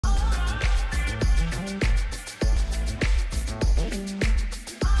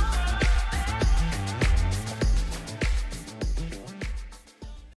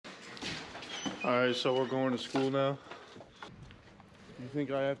Alright, so we're going to school now. You think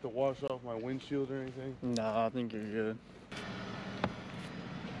I have to wash off my windshield or anything? Nah, I think you're good.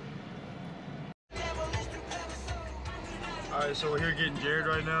 Alright, so we're here getting Jared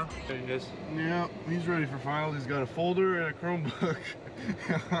right now. Yes. Yeah, he's ready for finals. He's got a folder and a Chromebook.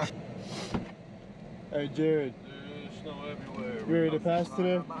 Hey Jared. There's snow everywhere. You ready to pass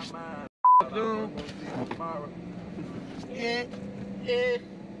today? Yeah.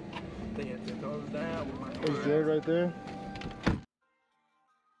 Is Jared right there?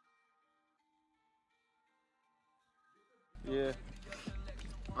 Yeah.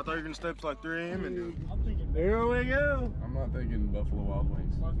 I thought you were gonna stay up till like 3 a.m. and do it. Here we go. I'm not thinking Buffalo Wild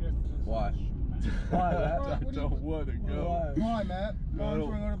Wings. Why? Why, Matt? I don't want to go. Why, Matt? Why don't you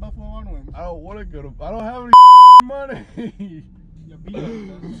want to go to Buffalo Wild Wings? I don't want to go to. I don't have any money.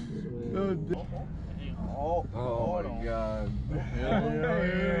 Oh my God.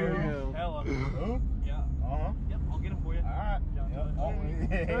 Hello. Who? Yeah. Uh-huh. Yep, I'll get him for you. Alright.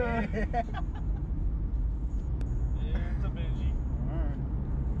 It's a Benji.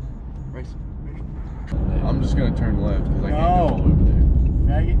 Race. I'm just gonna turn left because I can't go all over there.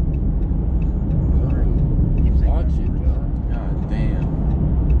 Faggot. Watch it, John. God damn.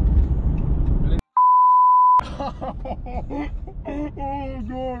 Oh God,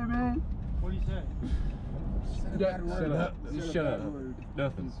 dude. What do you say? Shut up. Shut up.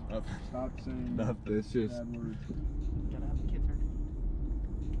 Nothing. Stop saying Nothing. It's just. bad words. Gotta have the kids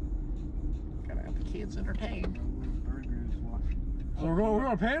entertained. Gotta have the kids entertained. So we're going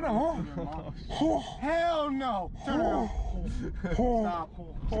to Panda, huh? Hell no! Turn it off. Stop.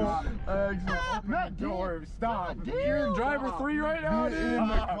 Stop. Not door. Stop. You're in driver 3 right now, dude. In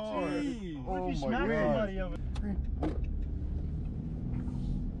the car. Jeez. Oh What if you my smack God. somebody of it?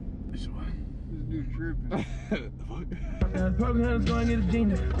 This dude's tripping. And purple hands going to get a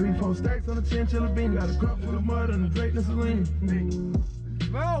Gina. 3-4 stacks on a chinchilla bean. Got a cup full of mud and a drink that's Celine.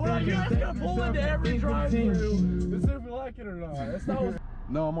 No, we're You just gotta pull into every drive-thru. Let's see if we like it or not. That's not what.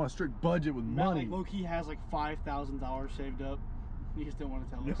 No, I'm on a strict budget with Matt, money. like, low-key has like $5,000 saved up. You just don't want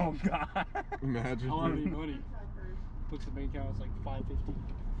to tell us. Oh God. Imagine. I don't have any money. Looks at the bank account, it's like $550.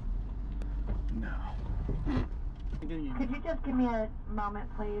 No. Could you just give me a moment,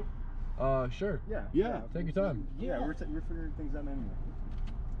 please? Sure. Yeah. Take your time. Yeah, we're figuring things out anyway.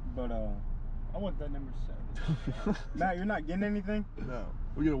 But I want that number 7. Matt, you're not getting anything. No.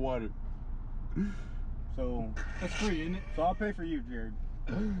 We get water. So That's free, isn't it? So I'll pay for you, Jared.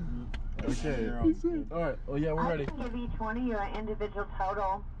 Okay. You're on. Alright, well, yeah, we're ready. I can give each one of you an individual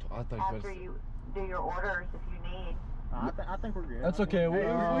total I think after you do your orders if you need. I think we're good. that's okay. We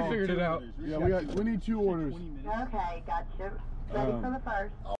figured it out. Yeah, we need 2 orders. 20 minutes. Okay, gotcha. Ready for the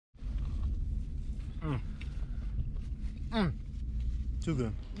first. Too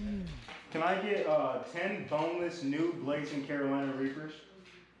good. Can I get 10 boneless new Blazing Carolina Reapers?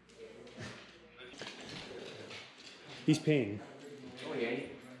 He's peeing. Oh, yeah.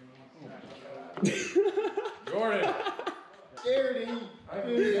 Jordan! Charity! He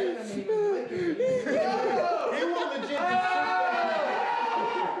won't legit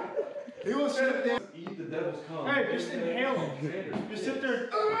He will sit down. Eat the devil's cum. Hey, just inhale it. Just sit there.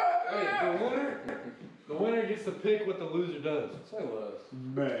 Hey, the winner gets to pick what the loser does. Say less.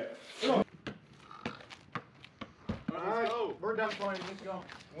 Bet. Alright, we're done playing. Let's go.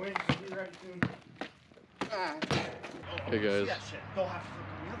 Wings, be ready soon. Hey guys,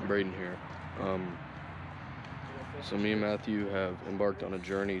 Braden here. So me and Matthew have embarked on a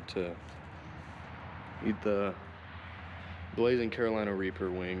journey to eat the Blazing Carolina Reaper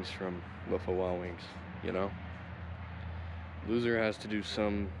wings from Buffalo Wild Wings, you know? Loser has to do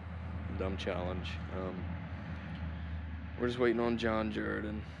some dumb challenge. We're just waiting on John, Jared,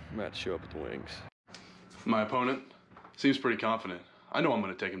 and Matt to show up with the wings. My opponent seems pretty confident. I know I'm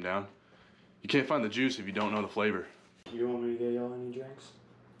gonna take him down. You can't find the juice if you don't know the flavor. You want me to get y'all any drinks?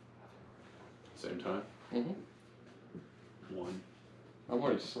 Same time. Mm-hmm. 1. I'm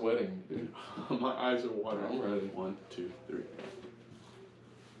already sweating, dude. My eyes are watering. I'm ready. 1, 2, 3.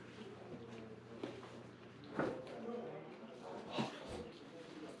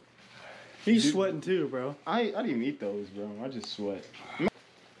 He's sweating too, bro. I didn't even eat those, bro. I just sweat.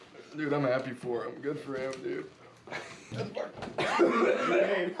 Dude, I'm happy for him. Good for him, dude.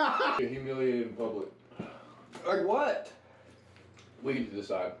 Humiliated in public. Like what? We get to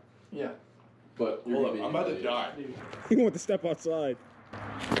decide. Yeah. But you're gonna be I'm about to humiliated. die. He wants to step outside.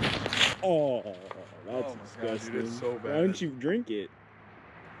 Oh, that's disgusting. Dude, it's so bad. Why don't you drink it?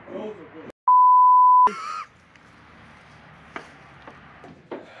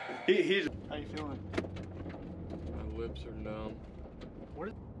 He's. How you feeling? My lips are numb. What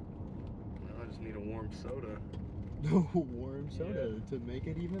is- I just need a warm soda. Warm soda to make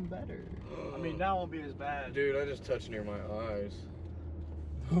it even better. I mean, that won't be as bad. Dude, I just touched near my eyes.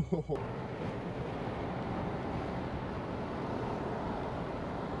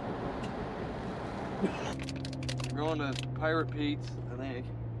 We're going to Pirate Pete's, I think,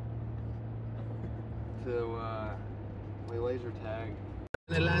 to play laser tag.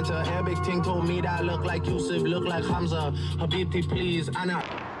 Atlanta, Arabic ting told me that I look like Yusuf, look like Hamza. Habibti, please, Anna.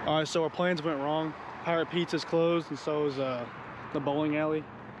 Alright, so our plans went wrong. Pirate Pizza's closed, and so is the bowling alley.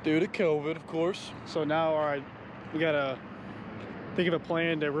 Due to COVID, of course. So now, alright, we gotta think of a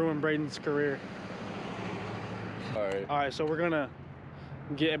plan to ruin Braden's career. Alright. Alright, so we're gonna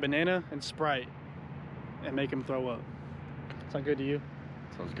get a banana and Sprite and make him throw up. Sound good to you?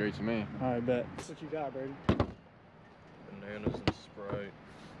 Sounds great to me. Alright, bet. What you got, Braden? Bananas and Sprite.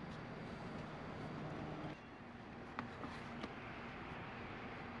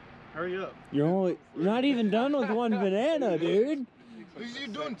 Hurry up. You're not even done with one banana, dude. You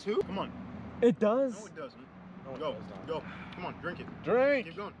doing two? Come on. It does. No, it doesn't. Go. Go. Come on, drink it. Drink!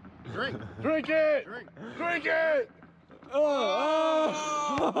 Keep going. Drink. Drink it! Drink. Drink it!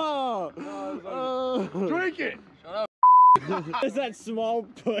 Drink it! Shut up. It's that small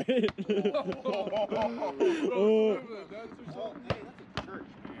putt. Hey, that's a church,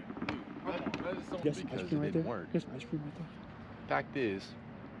 man. That is so Yes, because ice cream it right didn't there. work. Yes, ice cream right there. Fact is,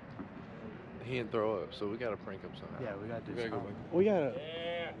 he didn't throw up, so we gotta prank him somehow. Yeah, we gotta do go something. back. We gotta.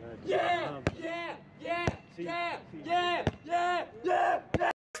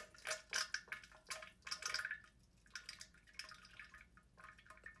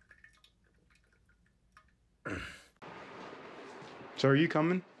 So are you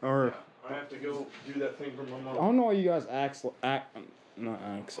coming? Or I have to go do that thing for my I mom. don't know why you guys act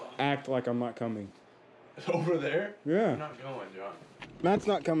like I'm not coming. Over there? Yeah. I'm not going, John. Matt's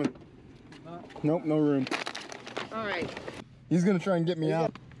not coming. Nope, no room. All right. He's gonna try and get me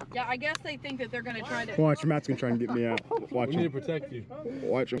out. Yeah, I guess they think that they're going to try to. Watch, Matt's gonna try and get me out. Watch We need to him. protect you.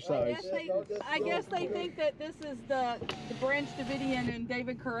 Watch him. I guess they think that this is the Branch Davidian and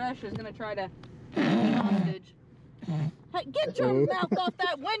David Koresh is going to try to take me hostage. Hey, get your mouth off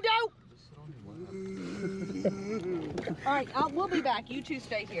that window! All right, we'll be back. You two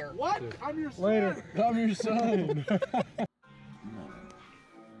stay here. What? I'm your son. Later. I'm your son.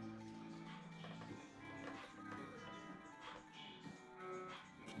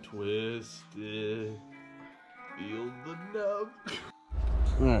 Twisted. Feel the nub.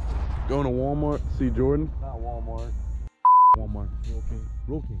 Alright, going to Walmart, see Jordan. Not Walmart. Walmart.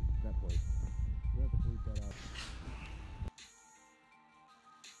 Roll King. That place.